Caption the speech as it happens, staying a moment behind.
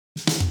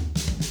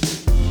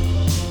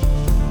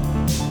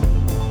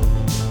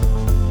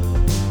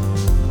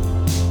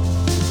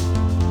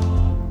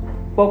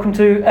Welcome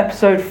to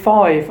episode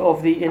 5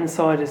 of the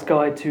Insider's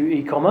Guide to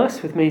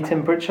E-commerce with me,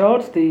 Tim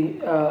Pritchard, the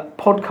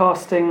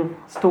podcasting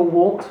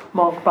stalwart,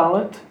 Mark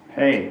Ballett,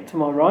 hey, to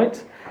my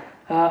right,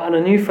 and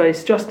a new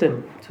face,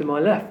 Justin, to my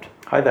left.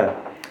 Hi there.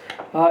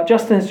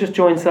 Justin has just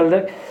joined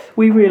Sellerdeck.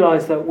 We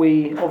realise that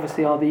we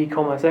obviously are the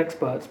e-commerce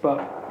experts,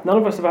 but none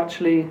of us have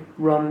actually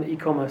run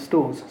e-commerce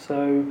stores.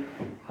 So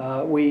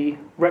we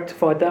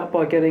rectified that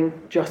by getting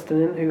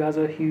Justin in, who has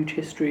a huge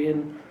history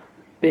in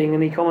being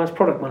an e-commerce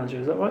product manager.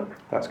 Is that right?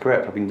 That's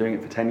correct. I've been doing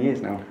it for 10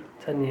 years now.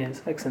 10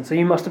 years, excellent. So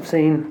you must have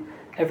seen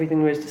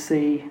everything there is to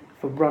see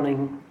for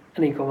running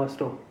an e-commerce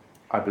store.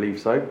 I believe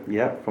so,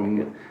 yeah.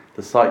 From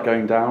the site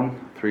going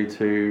down through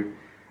to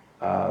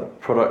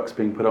products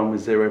being put on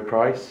with zero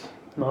price.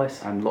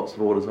 Nice. And lots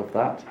of orders of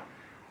that,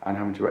 and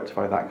having to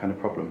rectify that kind of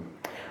problem.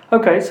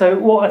 Okay, so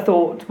what I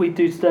thought we'd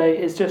do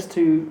today is just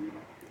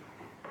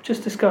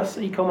discuss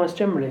e-commerce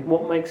generally.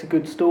 What makes a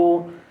good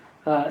store,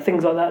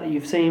 things like that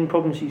you've seen,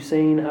 problems you've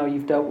seen, how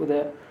you've dealt with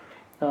it,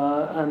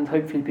 and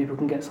hopefully people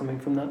can get something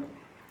from that.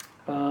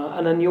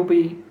 And then you'll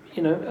be,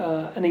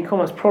 an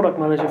e-commerce product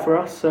manager for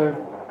us. So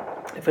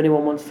if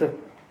anyone wants to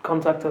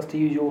contact us to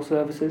use your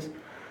services,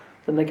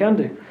 then they can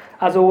do.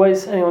 As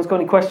always, anyone's got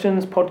any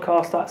questions,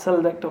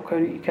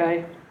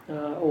 podcast@sellerdeck.co.uk,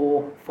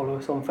 or follow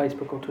us on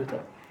Facebook or Twitter.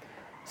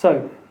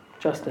 So,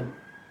 Justin.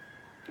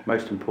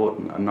 Most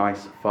important, a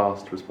nice,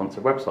 fast,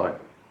 responsive website.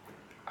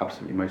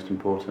 Absolutely most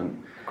important.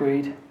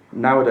 Agreed.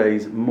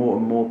 Nowadays, more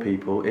and more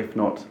people, if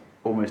not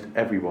almost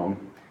everyone,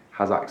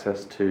 has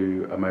access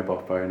to a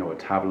mobile phone or a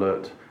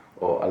tablet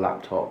or a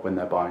laptop when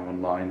they're buying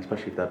online,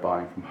 especially if they're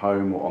buying from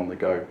home or on the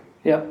go.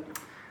 Yeah.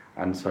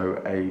 And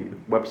so a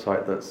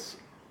website that's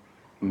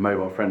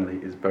mobile friendly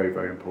is very,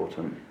 very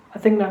important. I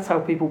think that's how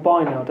people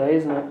buy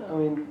nowadays, isn't it? I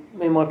mean,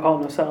 me and my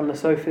partner sat on the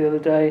sofa the other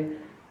day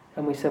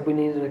and we said we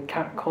needed a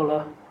cat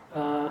collar,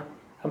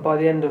 and by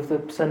the end of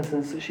the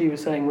sentence that she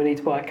was saying we need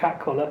to buy a cat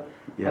collar,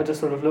 yeah. I just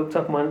sort of looked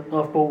up and went,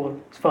 I've bought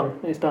one, it's fun,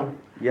 it's done.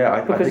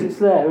 Yeah, because I think it's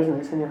there, isn't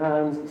it? It's in your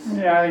hands.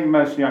 Yeah, I think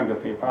most younger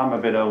people, I'm a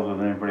bit older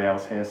than everybody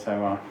else here,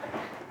 so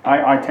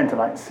I tend to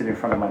like to sit in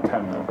front of my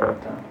terminal,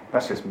 but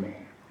that's just me.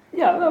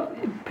 Yeah,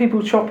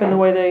 people shop in the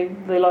way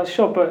they like to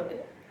shop, but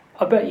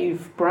I bet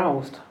you've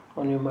browsed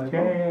on your mobile.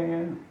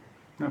 Yeah.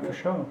 No, for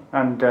sure.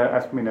 And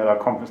as we know, our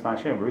conference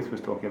last year, Ruth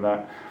was talking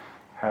about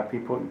how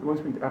people,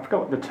 I forgot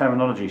what the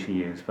terminology she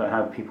used, but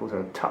how people sort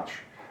of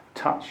touch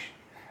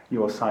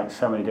your site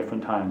so many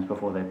different times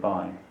before they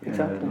buy.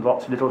 Exactly.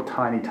 Lots of little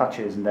tiny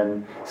touches, and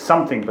then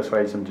something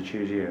persuades them to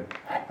choose you.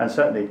 And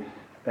certainly,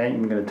 they ain't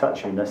even going to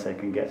touch you unless they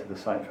can get to the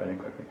site fairly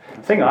quickly.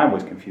 The thing I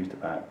was confused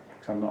about,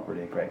 because I'm not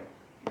really a great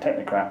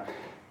technocrat,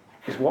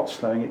 is what's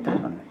slowing it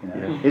down.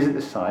 Yeah. Is it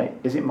the site?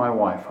 Is it my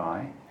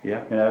Wi-Fi?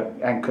 Yeah.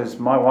 And because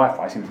my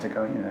Wi-Fi seems to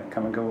go,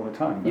 come and go all the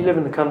time. You live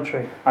in the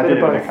country. I do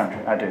live in the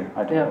country. I do.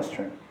 Yeah. That's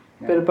true.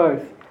 Yeah. Bit of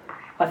both.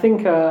 I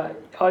think I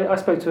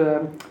spoke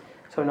to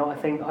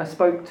I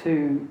spoke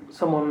to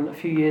someone a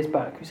few years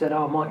back who said,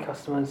 my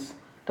customers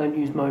don't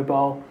use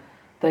mobile,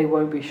 they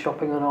won't be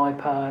shopping on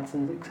iPads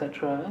and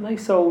etc. And they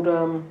sold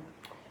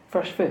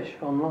fresh fish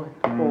online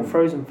or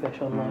frozen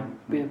fish online.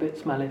 Be a bit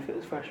smelly if it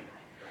was fresh fish.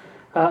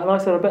 And I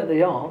said, I bet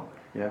they are,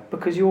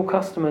 because your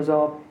customers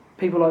are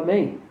people like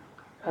me.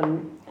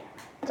 And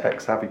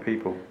tech-savvy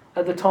people.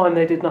 At the time,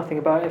 they did nothing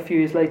about it. A few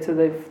years later,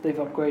 they've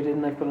upgraded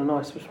and they've got a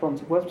nice,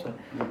 responsive website.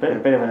 A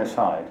bit of an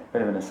aside,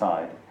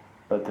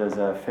 but there's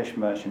a fish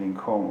merchant in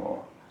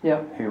Cornwall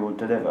who will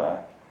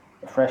deliver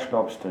a fresh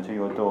lobster to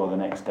your door the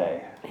next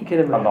day.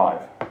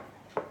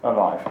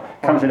 Alive.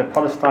 Comes in a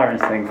polystyrene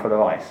thing full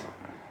of ice.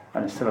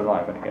 And it's still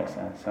alive when it gets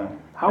there. So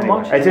how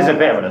much? It is a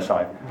bit of an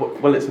aside.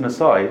 Well, it's an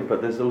aside, but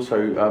there's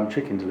also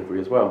chicken delivery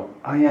as well.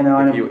 Oh yeah, no,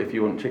 I know. If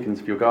you want chickens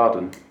for your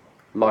garden,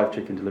 live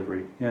chicken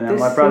delivery. Yeah, no,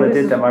 my brother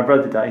did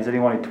that. He said he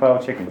wanted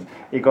 12 chickens.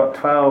 He got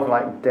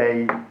 12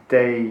 day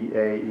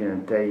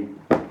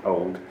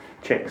old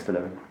chicks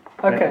delivered.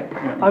 Okay,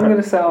 I'm going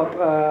to set up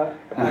a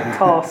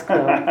task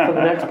now for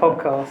the next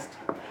podcast.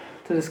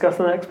 To discuss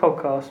the next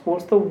podcast,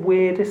 what's the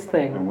weirdest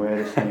thing? The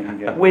weirdest thing you can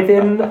get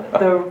within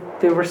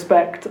the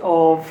respect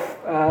of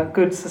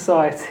good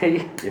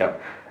society. Yeah.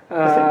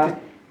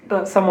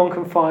 That someone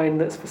can find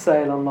that's for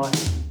sale online.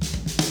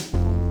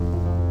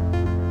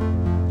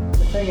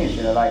 The thing is,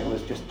 it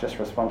was just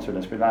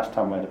responsiveness. The last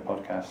time we had a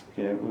podcast,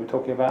 we were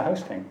talking about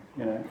hosting,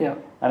 Yeah.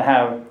 and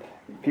how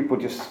people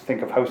just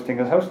think of hosting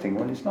as hosting.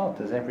 Well, it's not.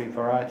 There's every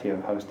variety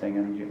of hosting,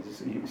 and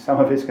some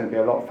of it's going to be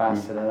a lot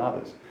faster than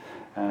others.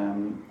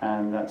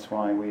 And that's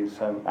why we're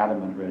so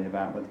adamant really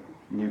about with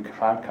new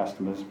cloud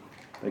customers,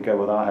 they go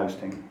with our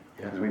hosting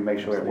because we make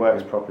sure it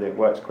works properly, it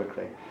works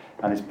quickly,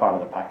 and it's part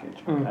of the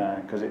package.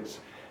 Because it's,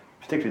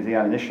 particularly the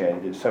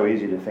uninitiated, it's so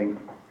easy to think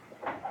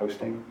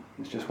hosting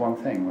is just one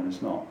thing when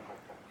it's not.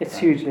 It's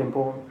hugely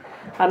important.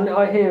 And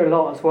I hear a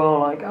lot as well,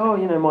 like,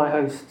 my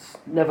host's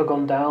never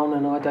gone down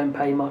and I don't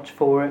pay much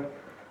for it.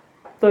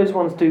 Those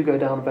ones do go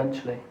down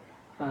eventually.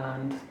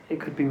 and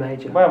it could be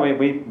major. Well,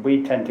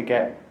 we tend to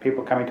get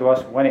people coming to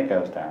us when it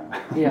goes down.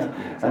 Yeah.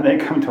 And they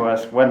come to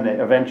us when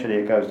eventually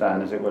it goes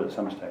down, as it will at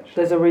some stage.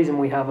 There's a reason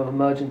we have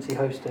emergency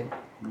hosting,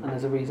 and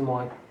there's a reason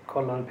why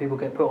quite a lot of people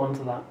get put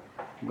onto that,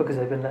 because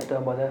they've been let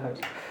down by their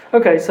host.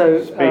 Okay,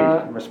 so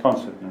Speed,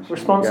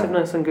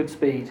 responsiveness. and good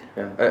speed.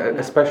 Yeah,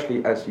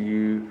 especially as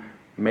you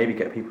maybe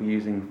get people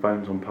using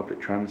phones on public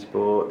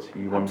transport.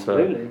 You want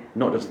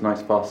not just a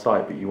nice fast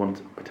site, but you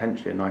want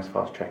potentially a nice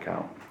fast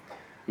checkout.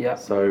 Yeah.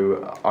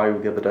 So I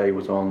the other day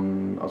was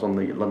on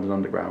the London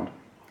Underground,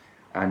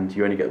 and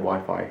you only get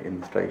Wi-Fi in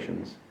the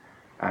stations,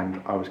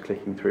 and I was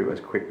clicking through as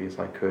quickly as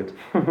I could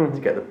to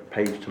get the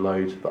page to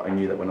load, that I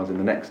knew that when I was in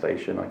the next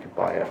station I could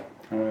buy it.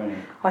 Right.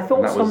 I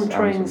thought some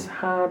trains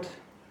had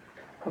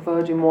a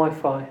Virgin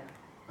Wi-Fi.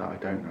 I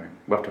don't know.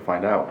 We'll have to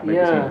find out. Maybe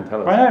Yeah. someone can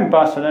tell us. I know in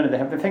Barcelona they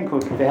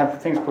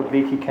have things called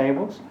leaky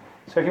cables.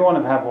 So if you want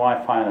to have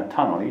Wi-Fi in a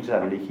tunnel, you just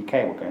have a leaky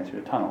cable going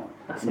through the tunnel.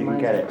 That's and you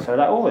amazing. can get it. So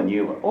like all the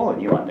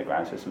new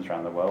underground systems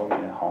around the world,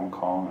 Hong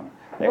Kong,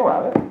 they all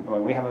have it. I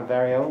mean, we have a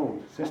very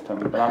old system,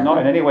 but I'm not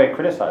in any way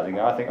criticising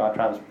it. I think our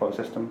transport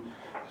system,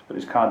 just put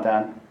this card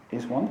down,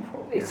 is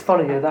wonderful. It's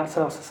funny though, that's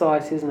our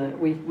society, isn't it?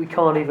 We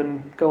can't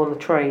even go on the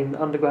train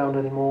underground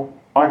anymore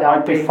I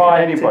without being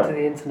defy connected anybody.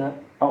 to the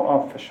internet.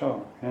 Oh, for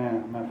sure. Yeah,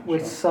 no, for We're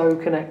sure. so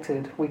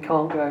connected, we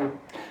can't go.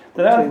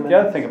 The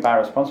other thing about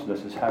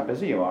responsiveness is how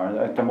busy you are.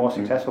 The more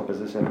successful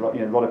businesses, a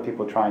lot of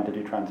people trying to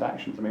do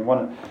transactions. I mean,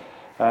 one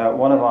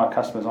of our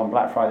customers on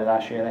Black Friday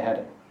last year, they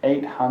had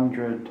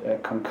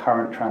 800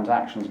 concurrent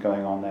transactions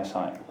going on their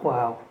site.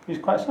 Wow. It's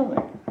quite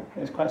something.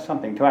 It's quite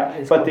something to act.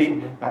 It's But quite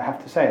something. I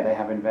have to say, they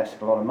have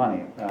invested a lot of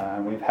money,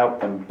 and we've helped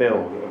them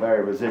build a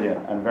very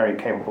resilient and very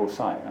capable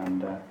site.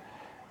 And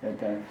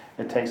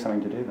it takes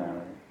something to do that.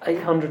 Really.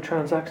 800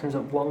 transactions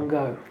at one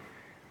go.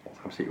 It's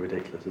absolutely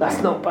ridiculous.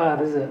 That's not bad,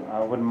 is it?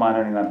 I wouldn't mind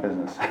owning that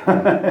business.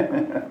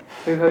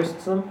 Who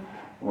hosts them?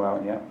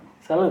 Well, yeah.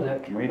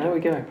 Sellerdeck. We do. There we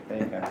go. There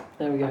you go.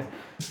 There we go.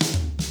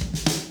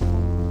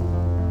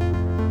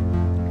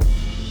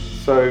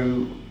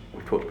 So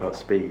we've talked about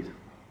speed,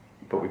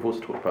 but we've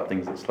also talked about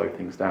things that slow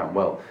things down.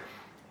 Well,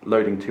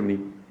 loading too many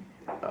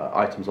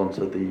items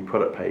onto the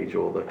product page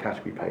or the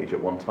category page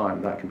at one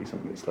time, that can be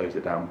something that slows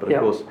it down. But of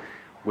Yep. course,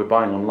 we're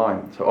buying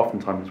online, so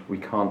oftentimes we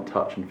can't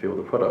touch and feel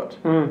the product,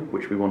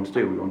 which we want to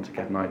do. We want to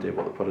get an idea of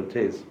what the product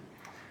is.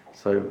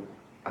 So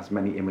as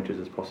many images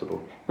as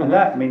possible. And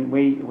that, I mean,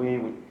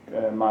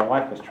 my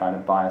wife was trying to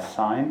buy a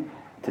sign.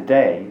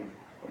 Today,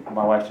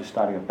 my wife's just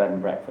starting a bed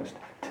and breakfast.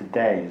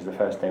 Today is the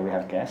first day we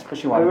have guests, but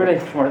she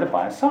wanted to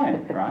buy a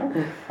sign, right?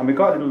 And we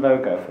got a little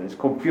logo for this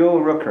called Buell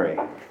Rookery,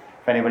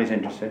 if anybody's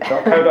interested.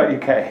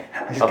 .co.uk.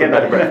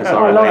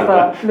 I love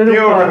that. Little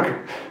Buell plug.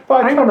 Rookery.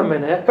 But Hang on a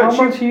minute. How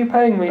much are you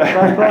paying me for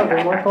that plug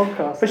in my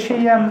podcast?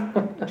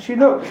 But she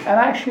looked, and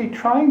actually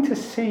trying to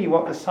see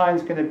what the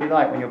sign's going to be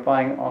like when you're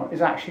buying it on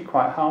is actually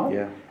quite hard.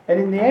 Yeah. And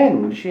in the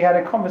end, she had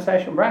a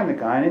conversation, rang the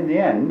guy, and in the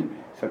end,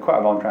 so quite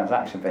a long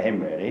transaction for him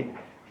really,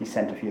 he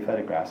sent a few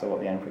photographs of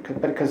what the end,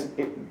 because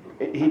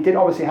he did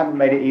obviously haven't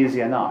made it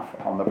easy enough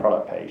on the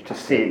product page to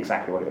see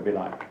exactly what it would be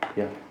like.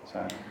 Yeah.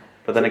 So.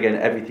 But then again,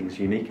 everything's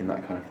unique in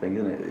that kind of thing,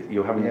 isn't it?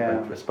 You're having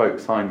a bespoke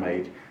sign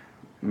made.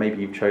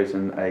 Maybe you've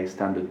chosen a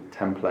standard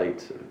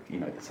template,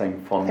 the same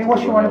font. I think what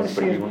she wanted to else,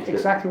 see is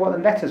exactly what the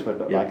letters would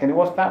look like, and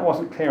that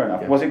wasn't clear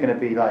enough. Yeah. Was it going to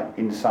be like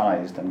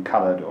incised and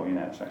coloured, or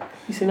So.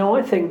 You see, now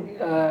I think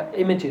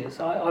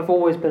images, I've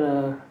always been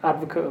an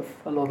advocate of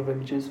a lot of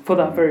images for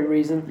that very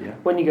reason. Yeah.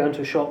 When you go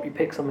into a shop, you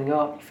pick something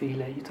up, you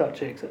feel it, you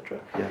touch it, etc.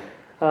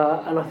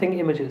 Yeah. And I think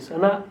images,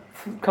 and that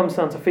comes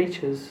down to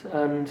features.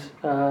 And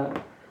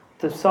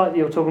the site that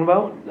you were talking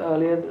about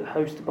earlier,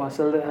 hosted by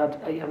Sellerdeck, had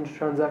 800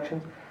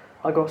 transactions.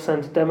 I got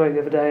sent a demo the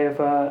other day of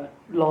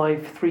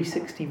live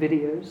 360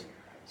 videos,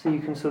 so you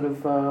can sort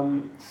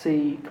of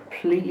see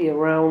completely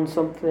around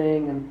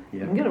something, and you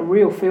can get a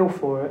real feel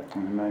for it.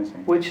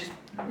 Amazing. Which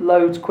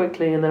loads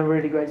quickly, and they're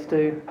really great to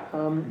do.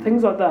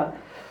 Things like that.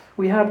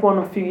 We had one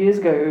a few years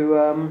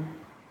ago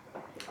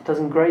who does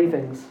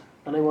engravings,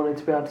 and they wanted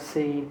to be able to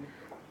see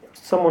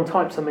someone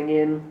type something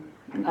in,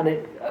 and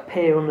it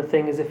appear on the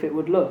thing as if it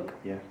would look.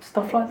 Yeah.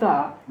 Stuff like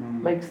that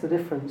makes the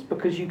difference,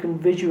 because you can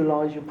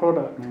visualise your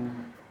product.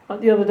 Like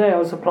the other day I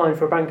was applying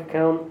for a bank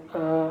account,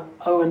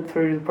 I went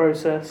through the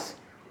process,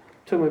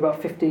 took me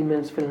about 15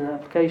 minutes filling an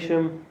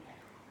application,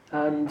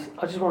 and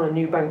I just wanted a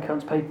new bank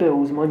account to pay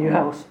bills in my new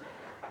house,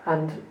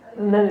 and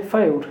then it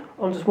failed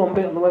on just one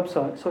bit on the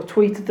website. So I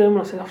tweeted them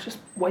and I said, I've just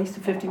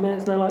wasted 50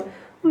 minutes, and they're like,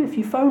 well, if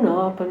you phone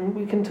up and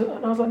we can,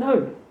 and I was like,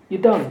 no,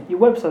 you're done, your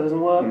website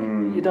doesn't work,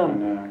 you're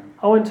done.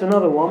 I went to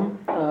another one,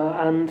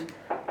 and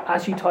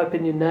as you type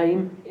in your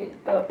name, it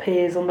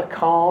appears on the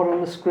card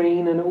on the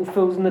screen, and it all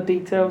fills in the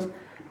details.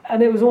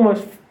 And it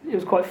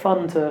was quite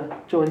fun to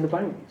join the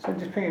bank. So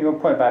just picking your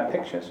point about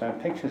pictures, so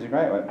pictures are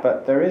great, right?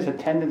 But there is a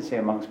tendency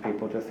amongst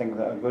people to think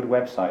that a good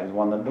website is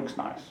one that looks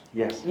nice.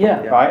 Yes.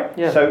 Yeah. Right?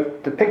 Yeah. So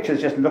the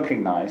picture's just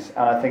looking nice,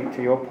 and I think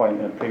to your point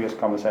in a previous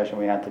conversation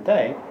we had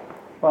today,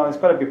 Well, it's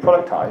got to be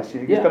productized.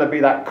 It's got to be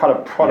that kind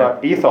of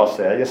product ethos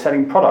there. You're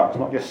selling products,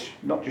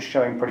 not just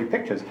showing pretty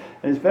pictures.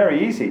 And it's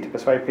very easy to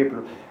persuade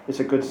people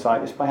it's a good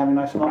site just by having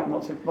lots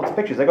of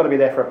pictures. They've got to be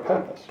there for a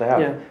purpose. They have.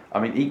 Yeah.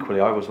 I mean,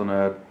 equally, I was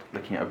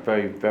looking at a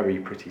very, very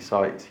pretty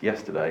site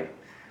yesterday,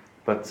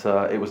 but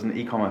it was an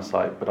e-commerce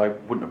site, but I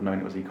wouldn't have known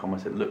it was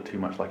e-commerce. It looked too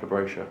much like a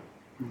brochure.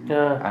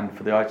 Yeah. And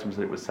for the items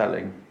that it was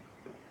selling,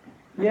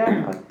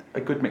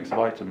 a good mix of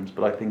items,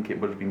 but I think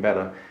it would have been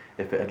better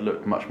if it had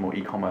looked much more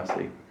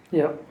e-commercey.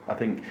 Yeah. I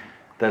think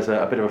there's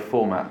a bit of a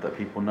format that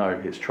people know.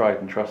 It's tried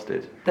and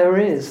trusted. There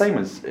is. Same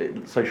as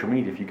social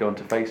media. If you go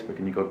onto Facebook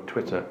and you go to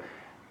Twitter,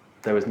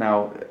 there is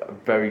now a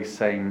very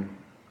same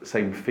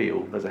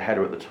feel. There's a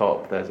header at the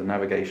top. There's a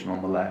navigation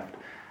on the left,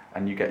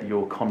 and you get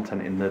your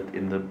content in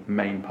the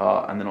main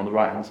part. And then on the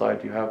right hand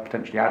side, you have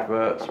potentially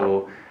adverts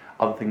or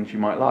other things you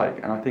might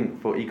like. And I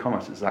think for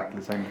e-commerce, it's exactly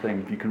the same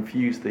thing. If you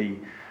confuse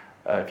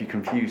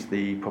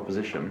the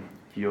proposition,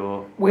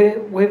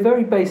 We're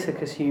very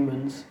basic as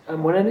humans,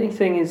 and when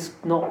anything is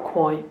not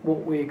quite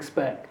what we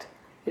expect,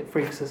 it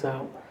freaks us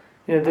out.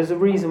 There's a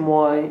reason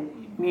why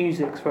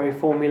music's very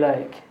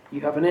formulaic. You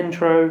have an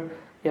intro,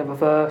 you have a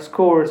verse,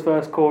 chorus,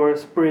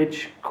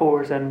 bridge,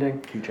 chorus,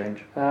 ending. Key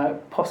change.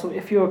 Possibly,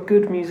 if you're a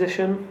good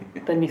musician,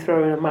 then you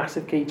throw in a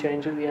massive key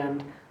change at the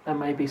end, and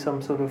maybe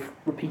some sort of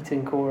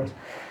repeating chorus.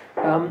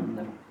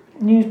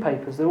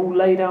 Newspapers, they're all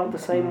laid out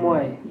the same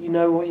way. You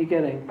know what you're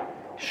getting.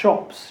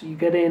 Shops, you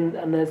get in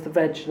and there's the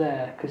veg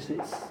there because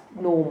it's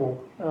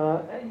normal.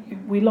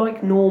 We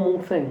like normal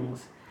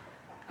things,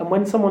 and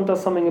when someone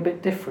does something a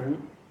bit different,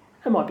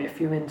 there might be a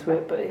few into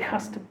it, but it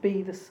has to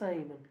be the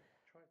same.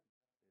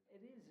 And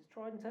it's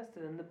tried and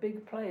tested, and the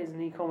big players in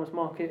the e-commerce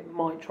market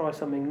might try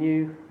something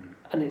new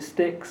and it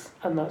sticks,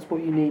 and that's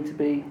what you need to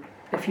be.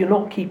 If you're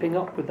not keeping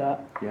up with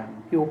that,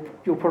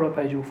 your product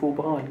page will fall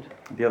behind.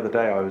 The other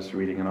day I was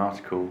reading an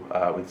article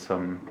with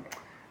some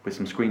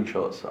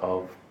screenshots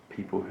of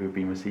people who've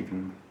been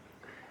receiving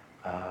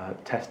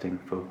testing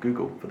for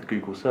the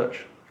Google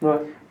search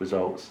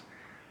results.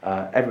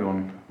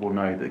 Everyone will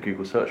know that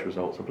Google search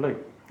results are blue.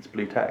 It's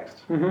blue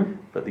text. Mm-hmm.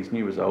 But these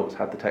new results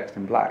had the text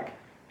in black.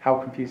 How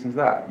confusing is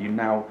that? You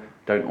now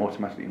don't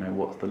automatically know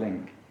what's the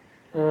link.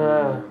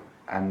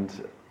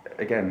 And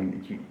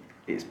again,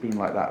 it's been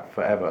like that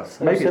forever.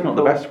 So maybe simple, it's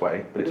not the best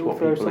way, but it's what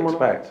people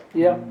expect.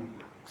 Yeah,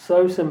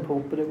 so simple,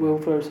 but it will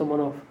throw someone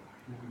off.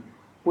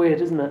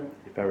 Weird, isn't it?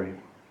 Very.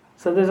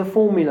 So there's a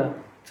formula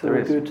to there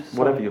a is. good site.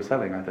 Whatever you're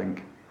selling, I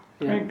think.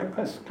 Yeah. I mean,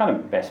 that's kind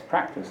of best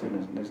practice,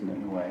 isn't it,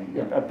 in a way?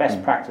 Yeah. A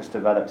best practice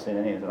develops in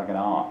any, like an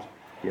art,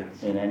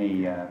 Yes. in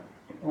any,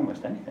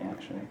 almost anything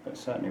actually, but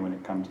certainly when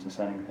it comes to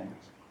selling things.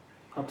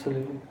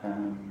 Absolutely.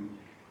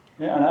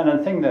 And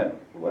a thing that,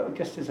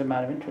 just as a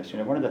matter of interest,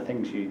 one of the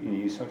things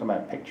you talked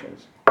about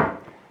pictures.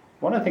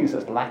 One of the things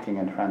that's lacking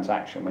in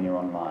transaction when you're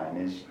online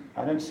is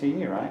I don't see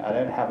you, right? I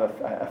don't have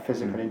a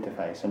physical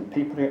interface, and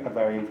people are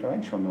very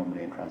influential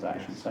normally in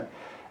transactions. So,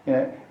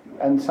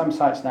 and some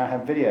sites now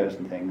have videos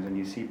and things, and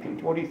you see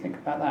people. What do you think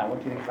about that?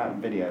 What do you think about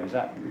video? Is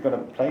that got a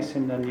place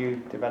in the new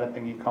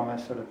developing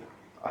e-commerce sort of?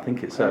 I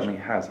think it certainly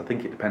has. I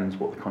think it depends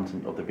what the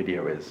content of the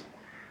video is.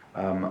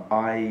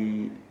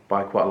 I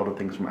buy quite a lot of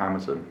things from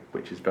Amazon,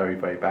 which is very,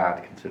 very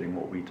bad considering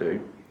what we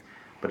do.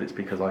 But it's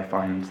because I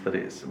find that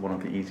it's one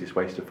of the easiest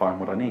ways to find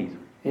what I need.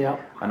 Yeah.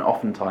 And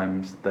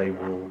oftentimes they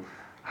will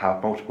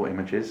have multiple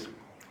images,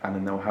 and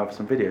then they'll have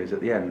some videos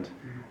at the end.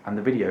 And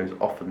the videos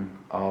often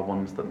are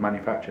ones that the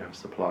manufacturer have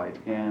supplied.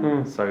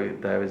 Yeah. So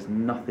there is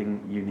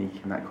nothing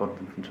unique in that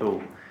content at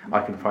all.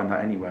 I can find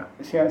that anywhere.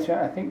 See,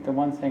 I think the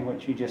one thing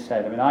which you just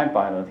said, I mean, I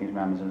buy a lot of things from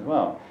Amazon as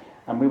well.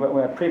 And we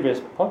were a previous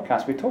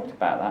podcast, we talked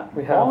about that.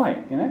 We have.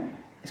 Why?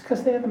 It's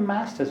because they're the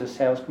masters of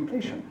sales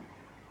completion.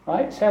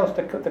 Right? Sales,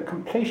 the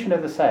completion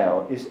of the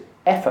sale is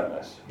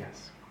effortless.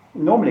 Yes.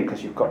 Normally,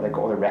 because they've got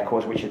all the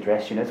records, which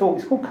address, it's all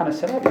kind of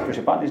set up. You push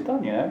a button, it's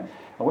done.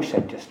 I wish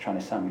they'd just trying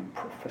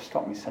to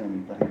stop me selling me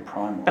bloody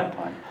Prime all the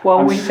time. Well,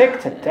 I'm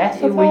sick to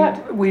death of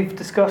that. We've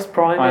discussed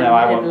Prime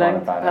in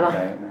length, and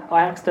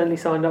I accidentally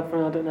signed up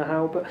for it. I don't know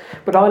how,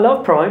 but I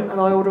love Prime, and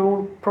I order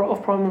all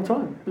off Prime all the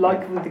time.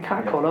 Like with the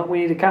cat collar,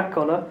 we need a cat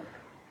collar.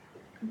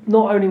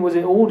 Not only was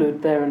it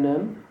ordered there and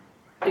then,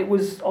 it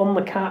was on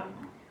the cat.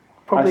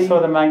 Probably I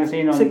saw the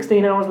magazine on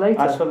 16 hours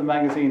later. I saw the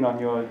magazine on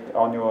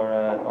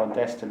your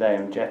desk today,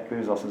 and Jeff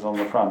Bezos is on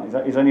the front.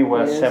 He's only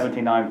worth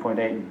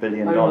 $79.8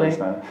 billion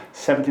now.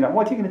 79.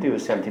 What are you going to do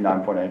with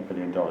 $79.8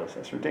 billion?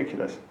 That's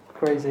ridiculous.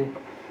 Crazy.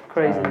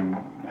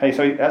 Hey,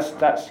 so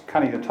that's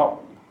kind of your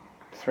top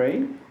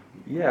three.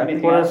 Yeah.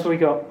 What else have we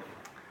got?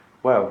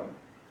 Well,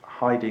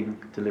 hiding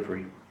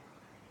delivery.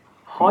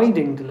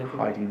 Hiding delivery.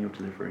 Hiding your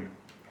delivery.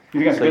 You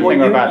think that's a good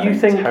thing or a bad thing?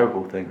 It's a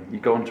terrible thing. You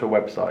go onto a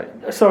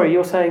website. Sorry,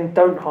 you're saying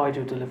don't hide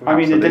your delivery. I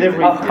mean the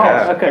delivery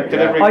cost. Okay.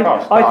 Delivery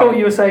cost. I thought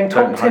you were saying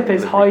top tip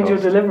is hide your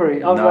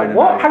delivery. I was like,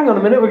 what? No. Hang on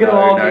a minute, we're going to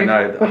argue.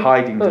 No.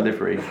 Hiding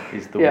delivery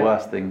is the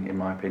worst thing in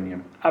my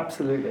opinion.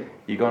 Absolutely.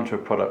 You go onto a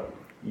product,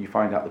 you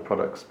find out the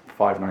product's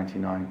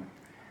 $5.99.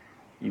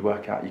 You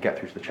work out, you get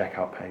through to the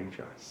checkout page,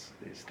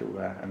 it's still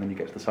there, and then you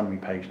get to the summary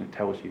page and it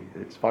tells you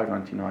it's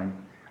 $5.99,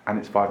 and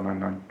it's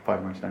 £5.99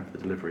 for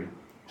the delivery.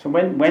 So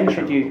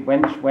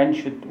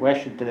where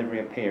should delivery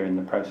appear in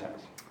the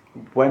process?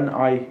 When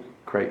I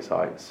create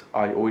sites,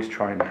 I always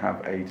try and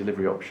have a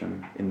delivery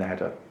option in the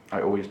header.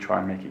 I always try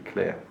and make it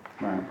clear.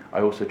 Right. I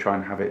also try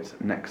and have it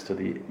next to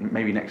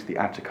the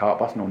add to cart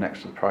button or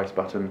next to the price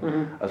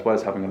button, as well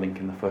as having a link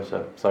in the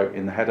footer. So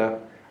in the header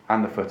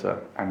and the footer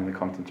and in the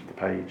content of the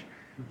page,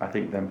 I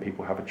think then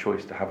people have a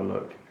choice to have a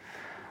look.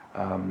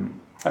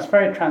 That's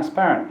very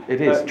transparent. It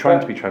is, trying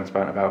to be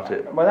transparent about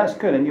it. Well, that's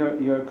good, and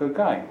you're a good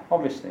guy,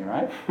 obviously,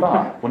 right?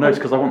 But Well, no, it's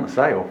because I want the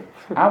sale.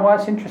 well,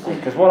 that's interesting,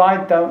 because what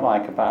I don't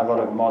like about a lot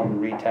of modern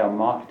retail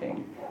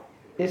marketing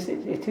is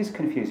it is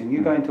confusing.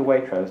 You go into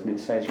Waitrose and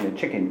it says,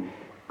 chicken,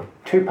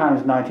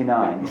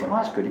 £2.99. You say,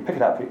 well, that's good. You pick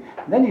it up, and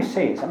then you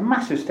see it's a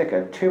massive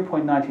sticker,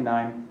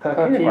 2.99 per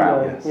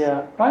kilogram. Yes.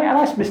 Yeah. Right, and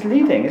that's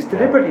misleading. It's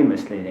deliberately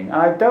misleading,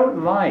 and I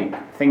don't like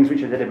things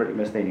which are deliberately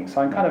misleading. So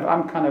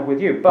I'm kind of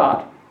with you,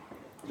 but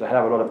there's a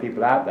hell of a lot of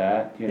people out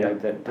there,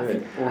 that do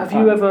it. Have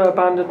you ever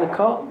abandoned the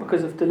cart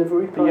because of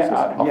delivery prices?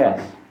 Yes.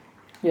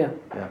 Yeah,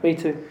 me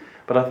too.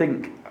 But I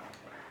think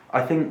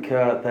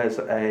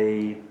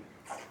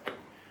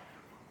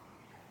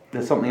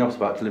there's something else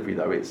about delivery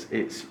though.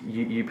 It's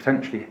you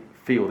potentially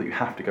feel that you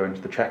have to go into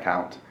the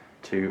checkout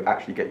to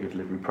actually get your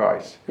delivery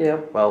price.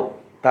 Yeah. Well,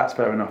 that's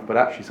fair enough, but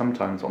actually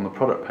sometimes on the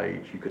product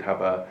page you could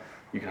have a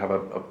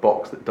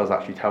box that does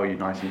actually tell you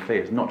nice and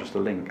clear. It's not just a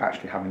link.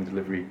 Actually having a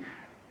delivery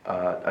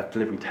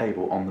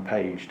table on the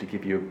page to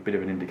give you a bit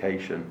of an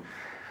indication.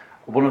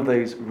 One of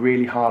those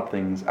really hard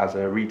things as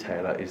a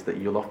retailer is that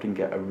you'll often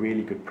get a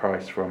really good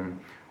price from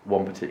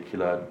one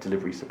particular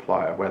delivery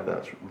supplier, whether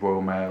that's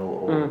Royal Mail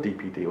or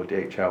DPD or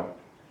DHL.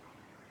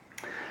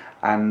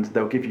 And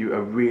they'll give you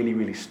a really,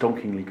 really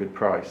stonkingly good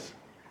price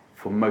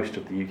for most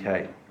of the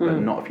UK, but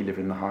not if you live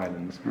in the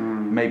Highlands,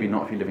 maybe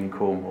not if you live in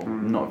Cornwall,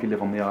 not if you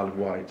live on the Isle of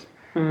Wight.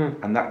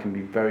 And that can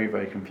be very,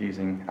 very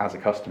confusing as a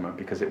customer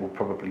because it will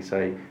probably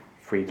say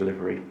free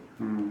delivery.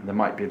 There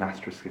might be an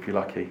asterisk if you're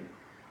lucky.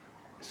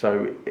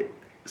 So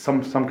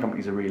some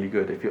companies are really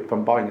good. If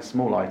I'm buying a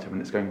small item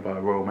and it's going via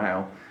Royal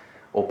Mail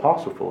or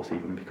Parcel Force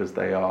even, because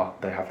they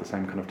have the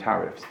same kind of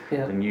tariffs,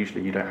 then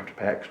usually you don't have to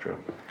pay extra.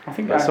 I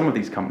think But some of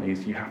these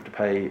companies you have to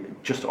pay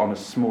just on a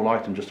small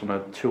item, just on a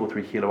 2 or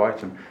 3 kilo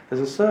item.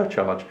 There's a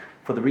surcharge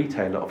for the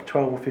retailer of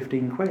 12 or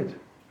 15 quid.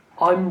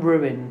 I'm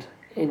ruined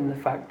in the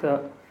fact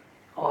that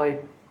I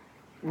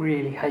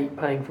really hate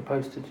paying for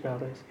postage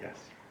nowadays. Yes.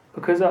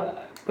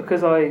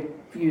 Because I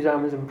use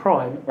Amazon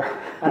Prime,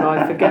 and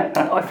I forget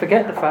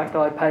the fact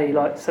that I pay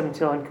like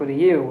 79 quid a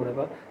year or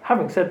whatever.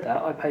 Having said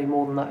that, I pay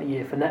more than that a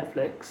year for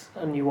Netflix,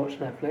 and you watch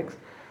Netflix,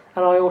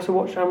 and I also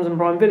watch Amazon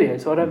Prime Video,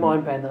 so I don't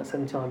mind paying that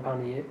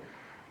 £79 a year.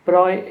 But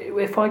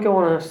if I go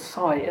on a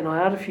site and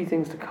I add a few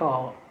things to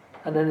cart,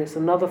 and then it's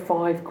another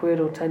 5 quid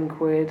or 10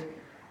 quid,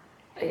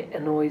 it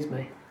annoys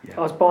me. Yeah.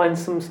 I was buying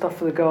some stuff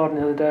for the garden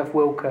the other day off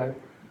Wilko,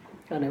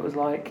 and it was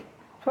like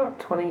about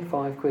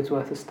 25 quid's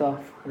worth of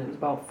stuff, and it was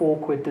about 4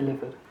 quid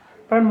delivered.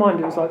 Bear in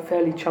mind, it was like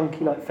fairly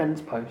chunky, like fence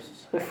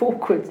posts. So 4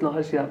 quid's not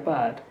actually that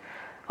bad.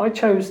 I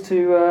chose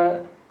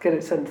to get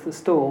it sent to the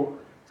store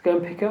to go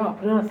and pick it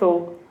up, and then I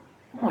thought,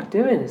 what am I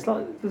doing? It's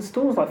like the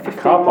store's like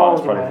 15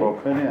 miles away.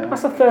 4 quid, yeah.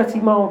 That's a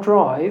 30-mile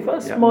drive.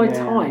 That's my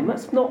time.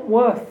 That's not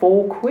worth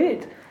 4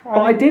 quid. But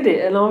I did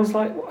it, and I was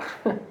like,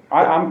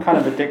 I'm kind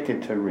of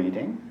addicted to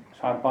reading,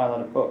 so I buy a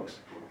lot of books,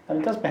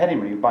 and it does behead me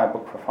when you buy a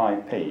book for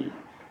 5p.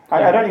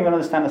 I don't even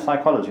understand the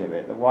psychology of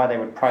it, why they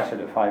would price it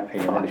at 5p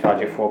and then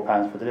charge you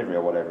 £4 for delivery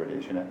or whatever it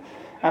is,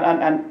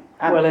 And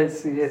well,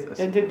 it's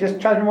just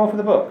charge me more for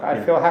the book.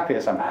 I'd feel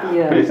happier somehow.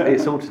 Yeah. But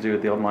it's all to do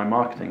with the online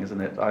marketing, isn't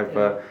it? I've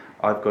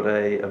got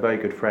a very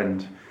good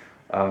friend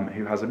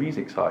who has a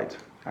music site,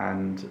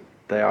 and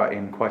they are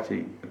in quite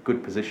a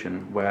good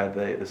position where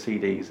the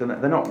CDs, and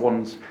they're not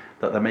ones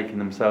that they're making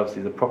themselves,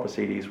 these are proper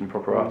CDs from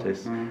proper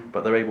artists,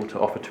 but they're able to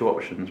offer 2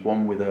 options,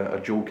 one with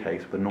a dual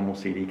case, with a normal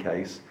CD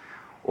case,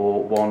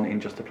 or one in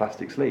just a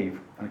plastic sleeve,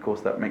 and of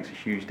course that makes a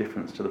huge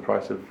difference to the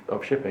price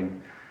of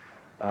shipping.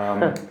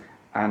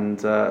 And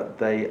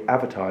they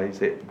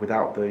advertise it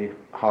without the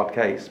hard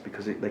case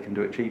because they can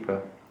do it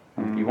cheaper.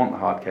 And if you want the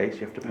hard case,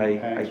 you have to pay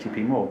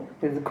 80p more.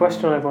 The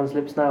question on everyone's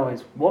lips now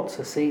is, what's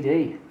a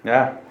CD?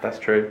 Yeah, that's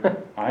true.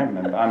 I'm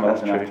old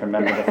enough to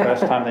remember the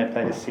first time they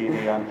played a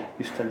CD on.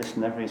 Used to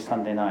listen every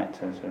Sunday night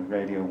to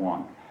Radio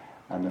 1,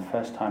 and the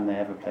first time they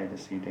ever played a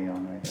CD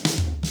on radio.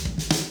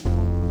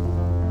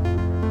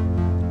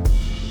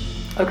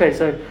 Okay,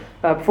 so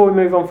before we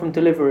move on from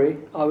delivery,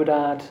 I would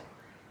add,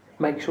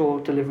 make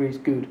sure delivery is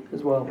good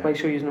as well. Yeah. Make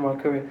sure you're using the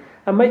right courier.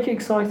 And make it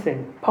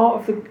exciting.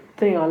 Part of the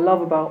thing I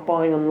love about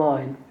buying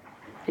online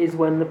is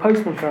when the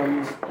postman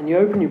comes and you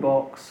open your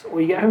box,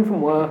 or you get home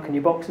from work and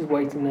your box is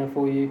waiting there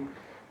for you,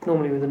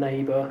 normally with a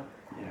neighbour,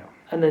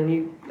 and then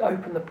you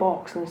open the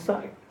box and it's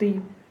like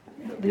the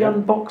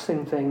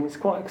unboxing thing is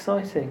quite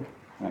exciting.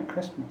 Like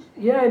Christmas.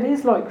 Yeah, it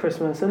is like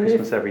Christmas. And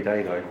Christmas every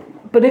day though.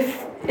 But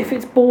if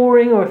it's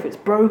boring, or if it's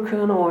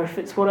broken, or if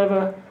it's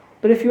whatever,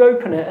 but if you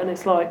open it and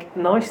it's like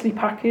nicely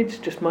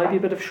packaged, just maybe a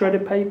bit of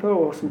shredded paper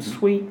or some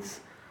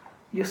sweets,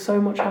 you're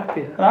so much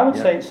happier. And I would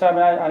say, so I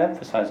mean, I'd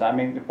emphasise that. I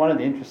mean, one of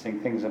the interesting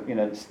things,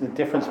 it's the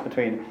difference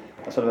between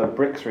a sort of a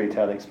bricks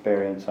retail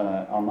experience and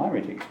an online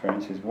retail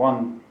experience is,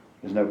 one,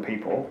 there's no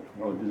people,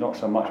 or there's not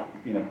so much,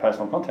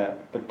 personal contact,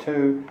 but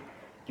two,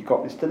 you've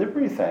got this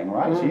delivery thing,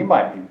 right? So you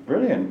might be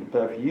brilliant,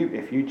 but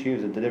if you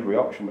choose a delivery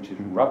option which is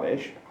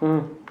rubbish,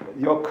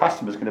 your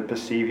customer's going to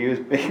perceive you as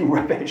being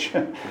rubbish.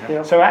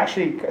 Yeah. So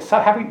actually,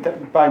 having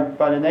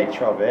by the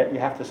nature of it, you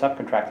have to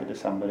subcontract it to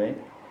somebody,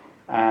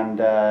 and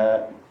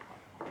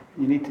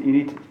you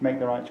need to make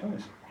the right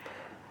choice.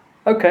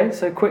 Okay,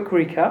 so quick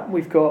recap.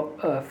 We've got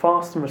a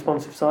fast and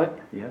responsive site.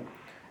 Yeah.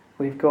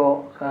 We've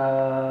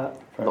got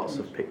Lots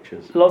of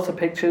pictures. lots of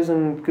pictures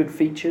and good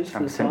features for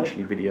And the site.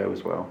 potentially video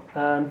as well.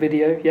 And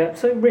video, yeah.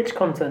 So rich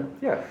content.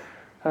 Yeah.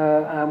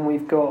 And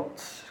we've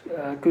got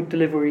good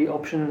delivery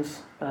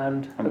options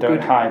and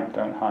Don't hide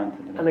the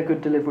delivery. and a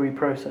good delivery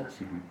process.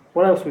 Mm-hmm.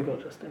 What else we've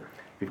got, Justin?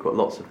 We've got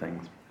lots of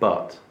things,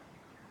 but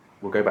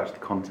we'll go back to the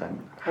content.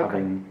 Okay.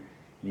 Having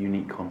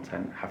unique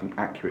content, having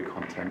accurate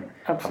content,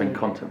 Absolutely. having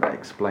content that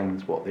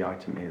explains what the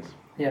item is.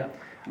 Yeah.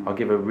 I'll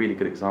give a really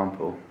good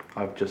example.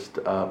 I've just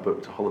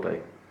booked a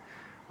holiday.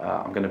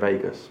 I'm going to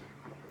Vegas.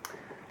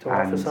 It's all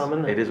right for some,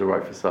 isn't it? It is all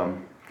right for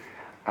some.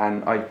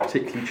 And I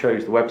particularly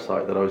chose the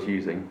website that I was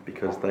using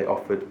because they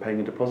offered paying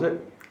a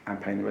deposit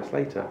and paying the rest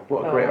later.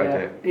 What a great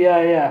idea.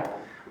 Yeah.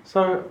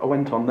 So I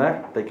went on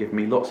there. They give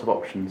me lots of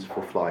options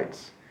for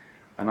flights.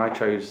 And I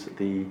chose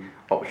the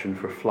option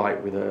for a flight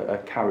with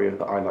a carrier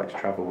that I like to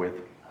travel with.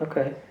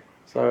 Okay.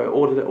 So I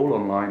ordered it all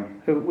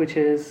online. Which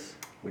is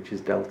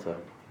Delta.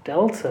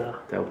 Delta.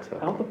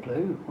 Delta. Out the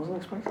blue. Wasn't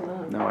expecting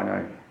that. No, I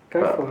know.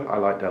 Go but for it. I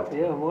like Delta.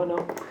 Yeah, why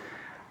not?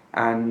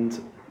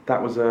 And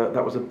that was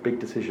a big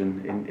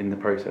decision in the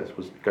process,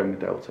 was going to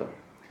Delta.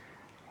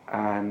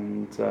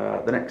 And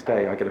the next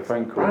day I get a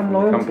phone call Brand from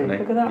loyalty. the company.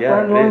 Look at that,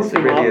 yeah, brand it is. It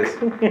really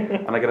loyalty,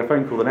 is. And I get a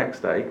phone call the next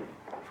day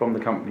from the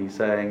company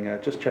saying,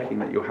 just checking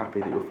that you're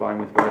happy that you're flying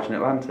with Virgin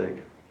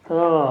Atlantic.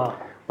 Ah.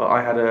 But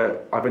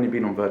I've only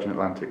been on Virgin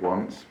Atlantic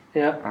once,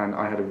 Yeah. and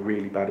I had a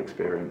really bad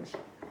experience.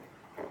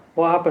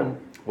 What happened?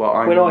 Well,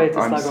 We're not here to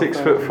I'm slag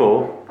off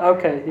 6'4",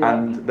 Okay. Yeah.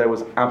 and there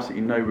was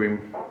absolutely no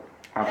room.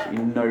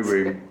 Absolutely no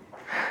room.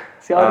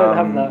 See, I don't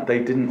have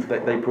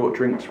that. They brought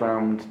drinks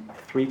round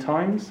 3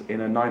 times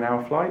in a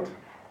 9-hour flight,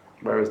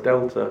 whereas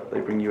Delta, they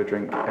bring you a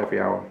drink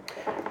every hour.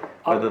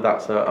 Whether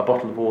that's a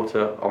bottle of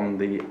water on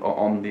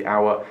the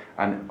hour,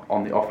 and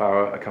on the off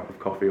hour a cup of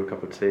coffee or a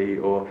cup of tea,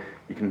 or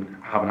you can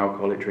have an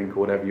alcoholic drink or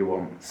whatever you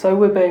want. So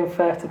we're being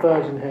fair to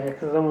Virgin here,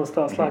 because I don't want to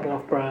start slagging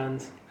off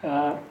brands.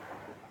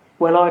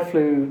 When I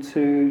flew to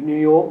New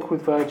York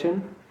with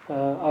Virgin,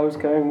 I was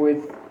going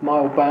with my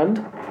old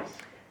band,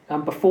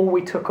 and before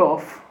we took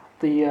off,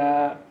 the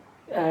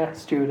air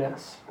steward,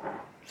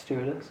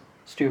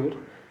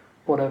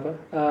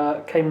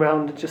 whatever, came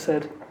round and just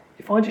said,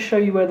 if I just show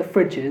you where the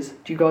fridge is,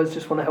 do you guys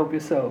just want to help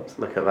yourselves?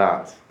 Look at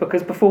that.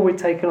 Because before we'd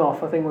taken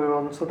off, I think we were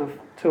on sort of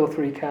 2 or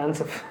 3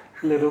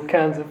 little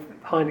cans of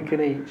Heineken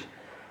each.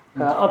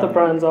 Other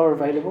brands are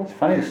available. It's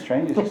funny, the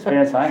strangest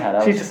experience I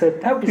had. She just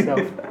said, help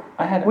yourself.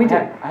 I had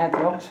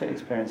the opposite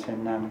experience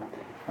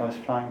I was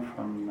flying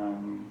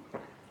from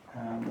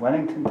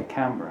Wellington to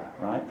Canberra,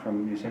 right,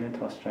 from New Zealand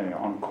to Australia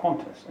on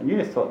Qantas, and you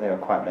just thought they were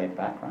quite laid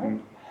back, right?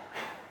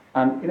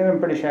 And in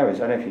British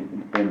Airways, I don't know if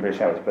you've been in British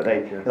Airways, but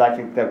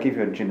they'll give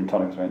you a gin and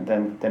tonic, right?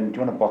 Then do you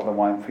want a bottle of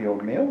wine for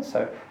your meal?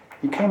 So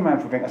he came around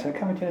for a drink. I said,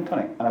 "Come a gin and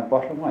tonic and a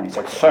bottle of wine." He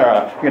said,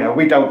 "Sir,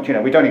 we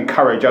don't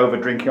encourage over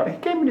drinking." He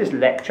gave me this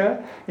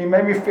lecture. He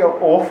made me feel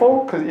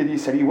awful because he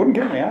said he wouldn't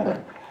give me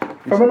either.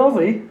 From an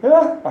Aussie?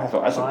 Yeah, I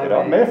thought that's a good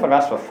idea. Maybe if I'd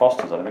asked for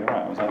Foster's, I'd be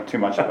right. It was like too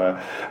much of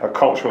a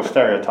cultural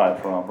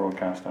stereotype for our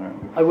broadcast.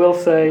 I will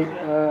say,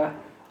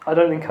 I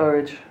don't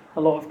encourage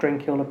a lot of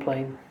drinking on a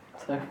plane.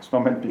 So it's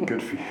not meant to be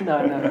good for you. No.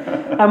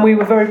 And we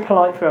were very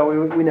polite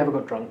throughout. We never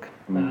got drunk.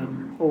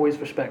 Always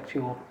respect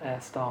your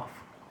air staff.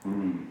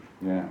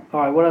 Yeah. All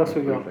right, what else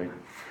we got?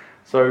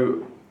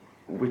 So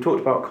we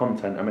talked about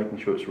content and making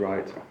sure it's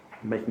right,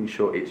 making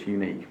sure it's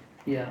unique.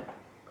 Yeah.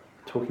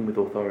 Talking with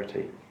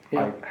authority.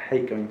 Yeah. I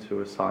hate going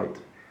to a site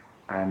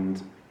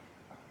and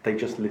they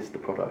just list the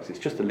products. It's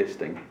just a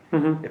listing.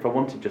 Mm-hmm. If I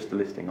wanted just a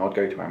listing, I'd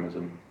go to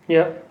Amazon.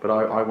 Yeah. But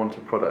I want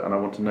a product and I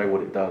want to know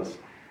what it does.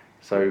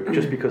 So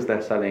just because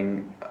they're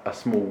selling a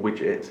small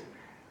widget,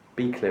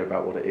 be clear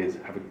about what it is.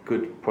 Have a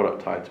good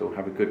product title.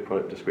 Have a good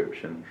product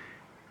description.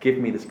 Give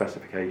me the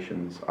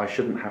specifications. I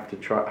shouldn't have to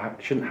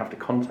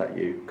contact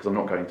you, because I'm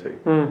not going to,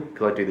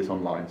 because I do this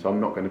online, so I'm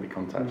not going to be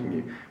contacting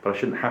you. But I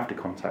shouldn't have to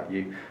contact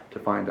you to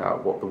find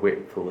out what the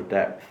width or the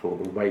depth or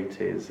the weight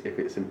is if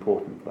it's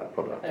important for that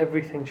product.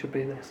 Everything should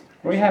be listed.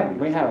 We have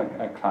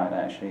a client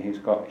actually who's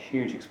got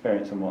huge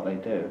experience in what they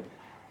do,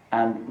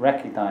 and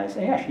recognised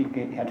he had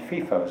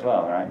FIFO as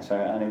well, right? So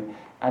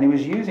and he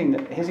was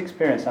using his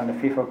experience and the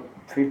FIFO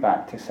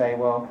feedback to say,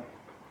 well,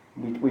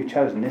 we've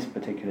chosen this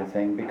particular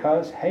thing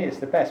because, hey, it's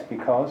the best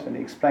because, and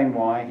explain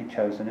why he'd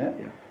chosen it.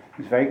 Yeah. It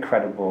was very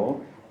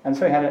credible, and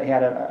so he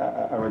had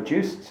a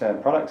reduced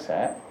product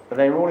set, but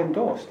they were all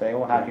endorsed. They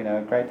all had,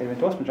 a great deal of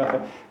endorsement.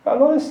 But a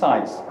lot of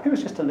sites, it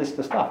was just a list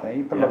of stuff.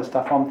 You put a lot of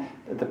stuff on.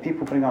 The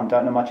people putting on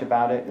don't know much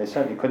about it. They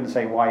certainly couldn't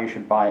say why you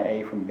should buy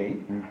A from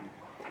B.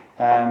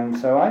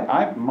 So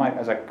I might,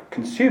 as a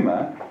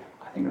consumer,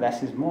 I think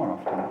less is more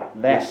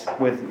often. Less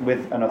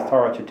with an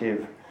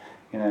authoritative,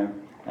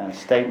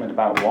 statement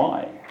about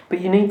why.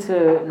 But you need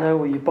to know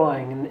what you're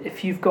buying, and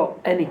if you've got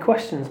any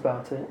questions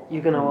about it,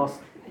 you're going to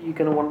ask. You're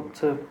going to want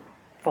to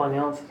find the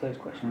answer to those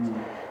questions.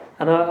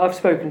 And I've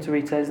spoken to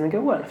retailers, and they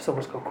go, "Well, if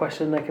someone's got a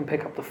question, they can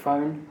pick up the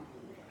phone,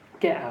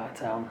 get out of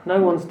town."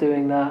 No one's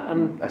doing that,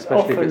 and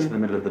especially often, if it's in the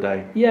middle of the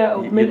day. Yeah,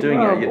 you're doing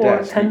it at your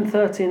desk. Or at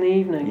 10:30 in the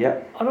evening.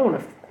 Yeah. I don't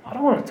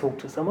want to talk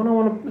to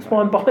someone. That's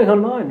why I'm buying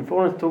online. If I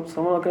want to talk to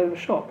someone, I'll go to the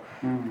shop.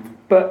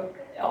 But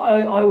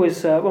I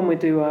always, when we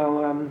do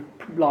our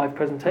live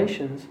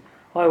presentations,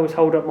 I always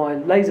hold up my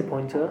laser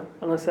pointer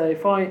and I say,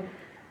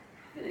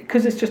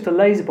 because it's just a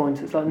laser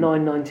pointer, it's like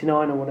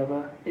 $9.99 or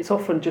whatever, it's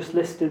often just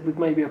listed with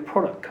maybe a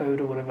product code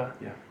or whatever.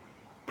 Yeah.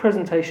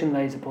 Presentation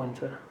laser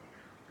pointer.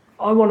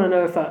 I want to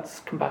know if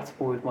that's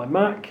compatible with my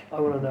Mac, I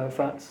want to know if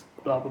that's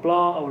blah blah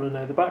blah, I want to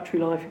know the battery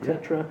life,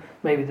 etc.,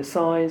 maybe the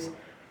size.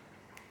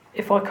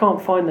 If I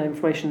can't find that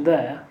information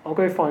there, I'll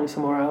go find it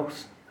somewhere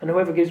else, and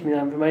whoever gives me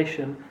that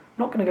information, I'm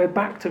not going to go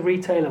back to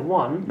retailer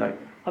one. No.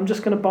 I'm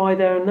just going to buy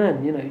there and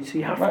then, so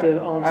you have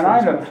to answer. And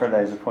I looked for a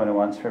laser pointer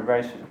once for a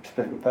very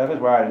specific purpose.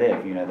 Where I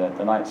live,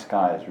 the night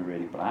skies were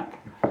really black.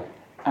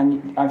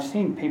 And I've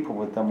seen people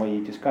with them where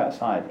you just go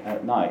outside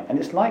at night, and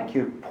it's like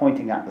you're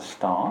pointing at the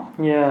star.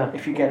 Yeah.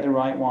 If you get the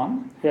right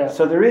one. Yeah.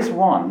 So there is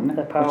one,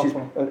 which is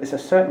it's a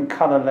certain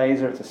colour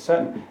laser. It's a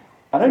certain.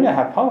 I don't know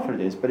how powerful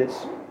it is, but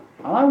it's.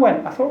 And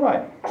I thought,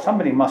 right,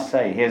 somebody must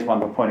say, here's one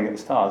for pointing at the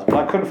stars, but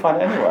I couldn't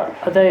find it anywhere.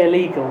 Are they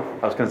illegal?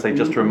 I was going to say,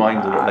 just a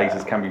reminder that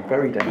lasers can be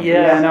very dangerous.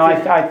 Yeah, no,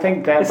 I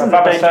think they're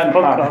above a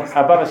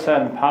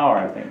certain power,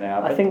 I think they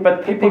are.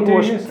 But people do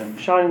use them.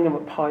 Shining them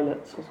at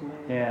pilots or something.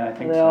 Yeah, I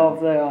think they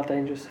are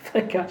dangerous if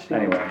they catch you.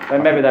 Anyway,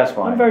 then maybe that's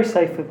why. I'm very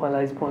safe with my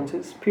laser pointer.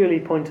 It's purely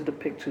pointed at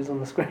pictures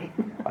on the screen.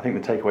 I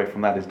think the takeaway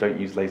from that is don't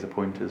use laser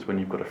pointers when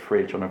you've got a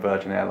fridge on a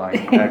Virgin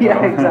Airline.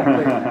 Yeah,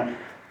 exactly.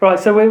 Right,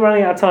 so we're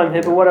running out of time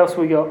here, but what else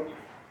we got?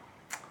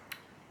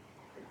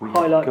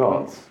 Highlight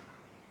points.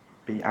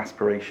 Be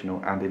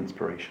aspirational and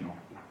inspirational.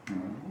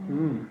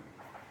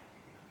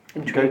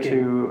 Go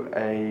to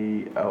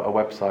a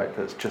website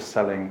that's just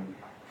selling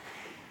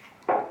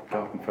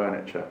garden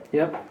furniture.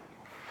 Yep.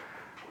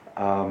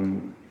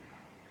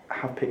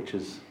 Have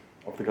pictures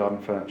of the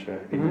garden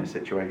furniture in your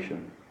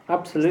situation.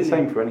 Absolutely. It's the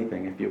same for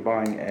anything. If you're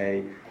buying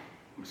a...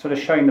 Sort of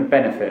showing the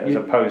benefit as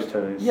opposed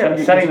to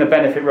selling the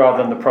benefit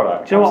rather than the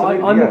product. Do you know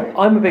what?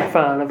 I'm a big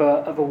fan of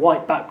a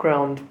white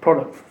background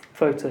product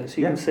photo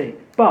so you can see.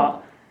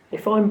 But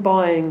if I'm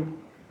buying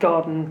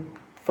garden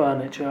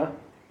furniture,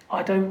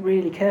 I don't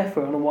really care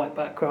for it on a white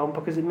background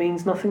because it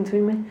means nothing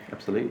to me.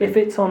 Absolutely. If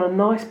it's on a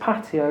nice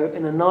patio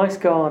in a nice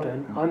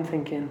garden, I'm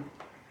thinking,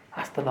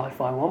 that's the life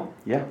I want.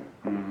 Yeah.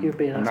 You'd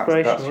be an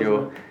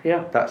aspiration.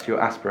 That's your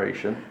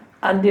aspiration.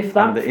 And if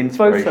that the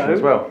inspiration photo,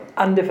 as well.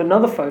 And if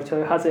another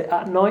photo has it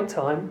at night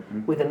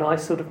time with a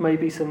nice sort of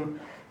maybe some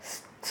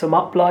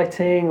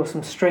uplighting or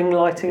some string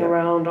lighting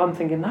around, I'm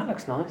thinking that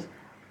looks nice.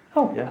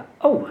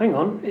 Oh, hang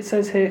on, it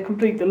says here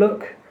complete the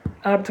look,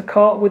 add to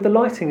cart with the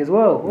lighting as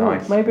well.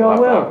 Nice. Maybe I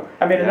will.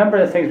 I mean, a number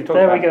of the things we talked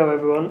about. There we go,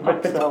 everyone.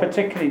 But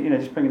particularly,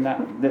 just bringing that,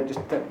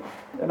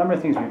 a number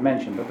of things we've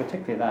mentioned, but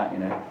particularly that,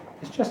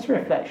 it's just a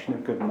reflection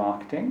of good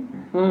marketing,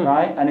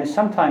 right? And you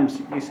sometimes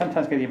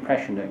get the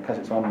impression that because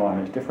it's online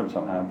it's different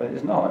somehow, but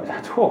it's not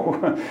at all.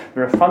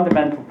 There are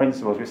fundamental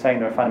principles. We're saying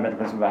there are fundamental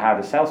principles about how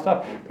to sell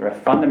stuff. There are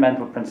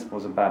fundamental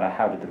principles about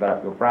how to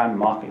develop your brand,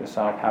 market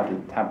yourself, how to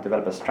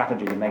develop a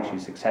strategy that makes you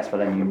successful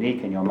and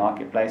unique in your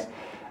marketplace.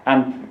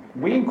 And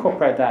we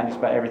incorporate that in just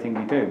about everything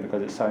we do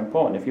because it's so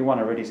important. If you want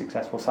a really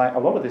successful site, a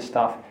lot of this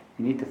stuff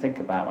you need to think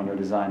about when you're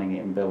designing it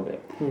and build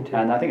it.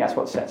 And I think that's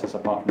what sets us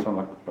apart from some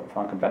of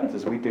our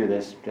competitors. We do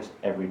this just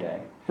every day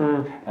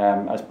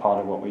as part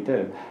of what we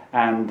do.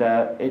 And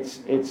it's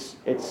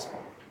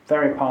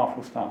very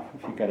powerful stuff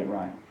if you get it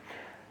right.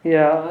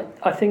 Yeah,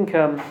 I think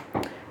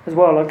as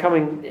well,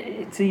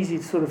 it's easy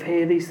to sort of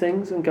hear these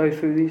things and go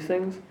through these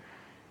things,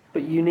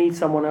 but you need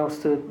someone else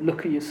to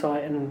look at your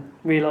site and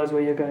realise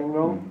where you're going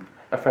wrong.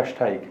 A fresh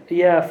take.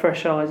 Yeah,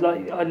 fresh eyes.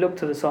 Like I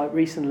looked at the site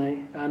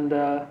recently and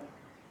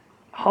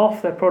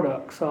half their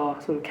products are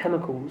sort of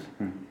chemicals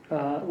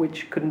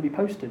which couldn't be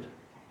posted.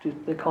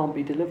 They can't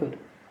be delivered.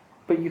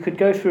 But you could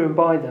go through and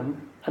buy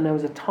them and there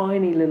was a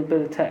tiny little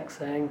bit of text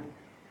saying,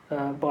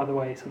 by the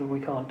way, sort of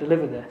we can't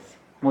deliver this.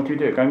 What do you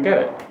do? Go and get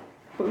it?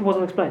 But it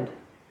wasn't explained.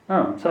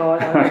 Oh. So I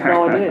had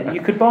no idea.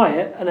 You could buy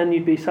it and then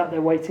you'd be sat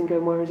there waiting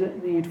going, where is it?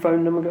 And you'd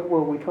phone them and go,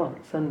 well, we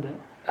can't send it.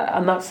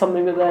 And that's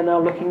something that they're now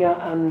looking at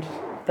and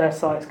their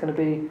site's going to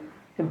be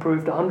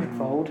improved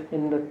 100-fold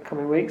in the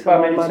coming weeks.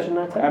 Well,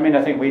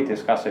 I think we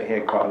discuss it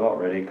here quite a lot,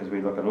 really, because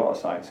we look at a lot of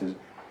sites.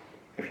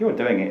 if you're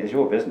doing it as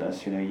your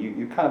business,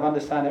 you kind of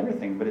understand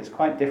everything, but it's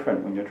quite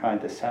different when you're trying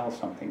to sell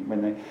something.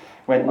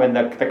 When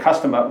the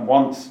customer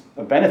wants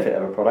a benefit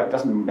of a product,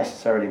 doesn't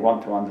necessarily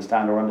want to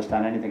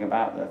understand anything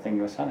about the thing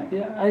you're selling.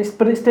 Yeah,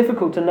 but it's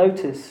difficult to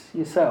notice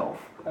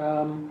yourself.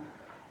 And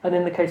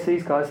in the case of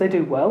these guys, they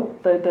do well.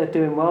 They're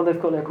doing well.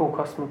 They've got their core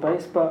customer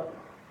base, but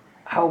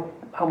how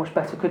much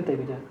better could they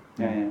be doing?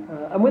 Yeah.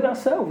 And with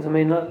ourselves, I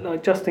mean,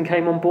 like Justin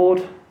came on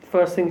board.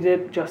 First thing he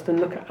did,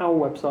 Justin, look at our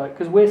website,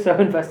 because we're so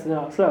invested in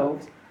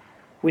ourselves.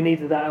 We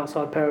needed that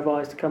outside pair of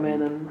eyes to come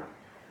in,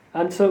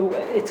 and so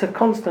it's a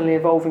constantly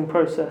evolving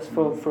process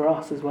for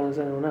us as well as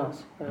anyone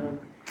else. And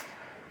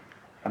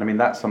I mean,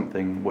 that's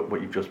something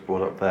what you've just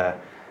brought up there.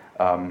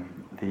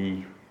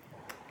 The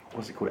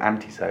what's it called?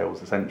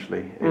 Anti-sales,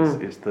 essentially,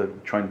 is the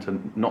trying to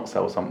not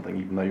sell something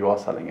even though you are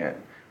selling it,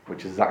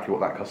 which is exactly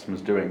what that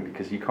customer's doing,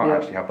 because you can't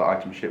actually have that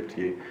item shipped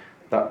to you.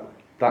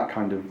 That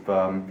kind of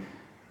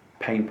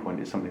pain point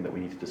is something that we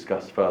need to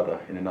discuss further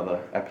in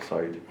another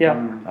episode. Yeah.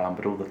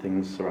 But all the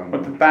things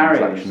surrounding the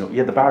barriers.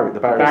 The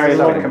barriers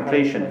To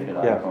completion, if you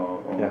like.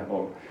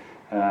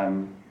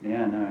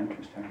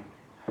 Interesting.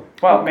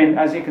 Well, I mean,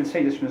 as you can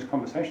see just from this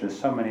conversation, there's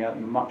so many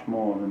much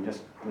more than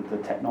just the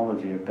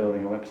technology of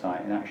building a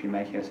website and actually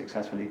making a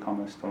successful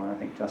e-commerce store. And I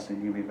think,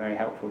 Justin, you'll be very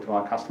helpful to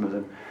our customers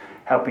and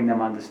helping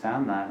them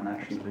understand that and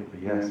actually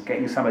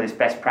getting some of this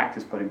best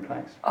practice put in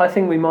place. I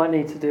think we might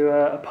need to do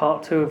a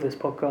part 2 of this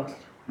podcast.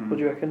 What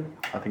do you reckon?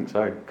 I think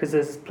so. Because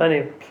there's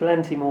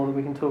plenty more that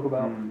we can talk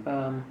about.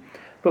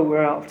 But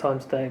we're out of time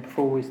today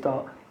before we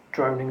start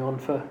droning on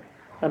for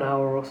an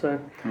hour or so.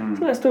 So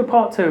let's do a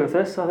part 2 of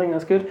this. I think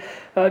that's good.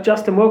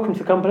 Justin, welcome to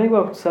the company.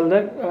 Welcome to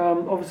Sellerdeck.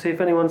 Obviously,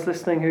 if anyone's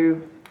listening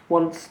who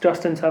wants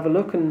Justin to have a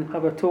look and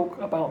have a talk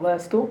about their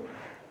store,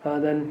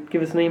 then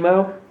give us an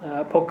email,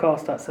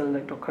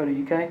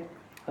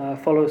 podcast@sellerdeck.co.uk.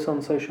 Follow us on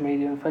social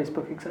media and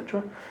Facebook,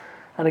 etc.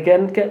 And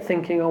again, get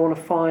thinking. I want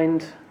to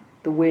find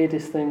the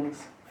weirdest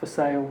things for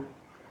sale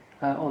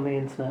on the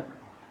internet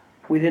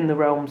within the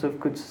realms of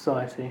good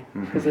society,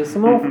 because there's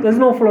an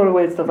awful lot of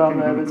weird stuff out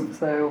there that's for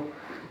sale.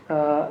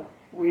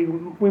 We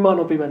might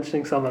not be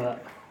mentioning some of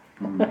that.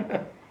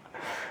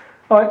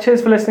 All right,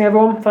 cheers for listening,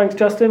 everyone. Thanks,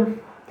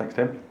 Justin. Thanks,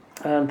 Tim.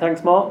 And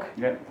thanks, Mark.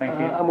 Yeah, thank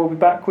you. And we'll be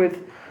back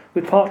with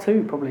part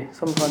 2 probably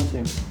sometime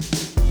soon.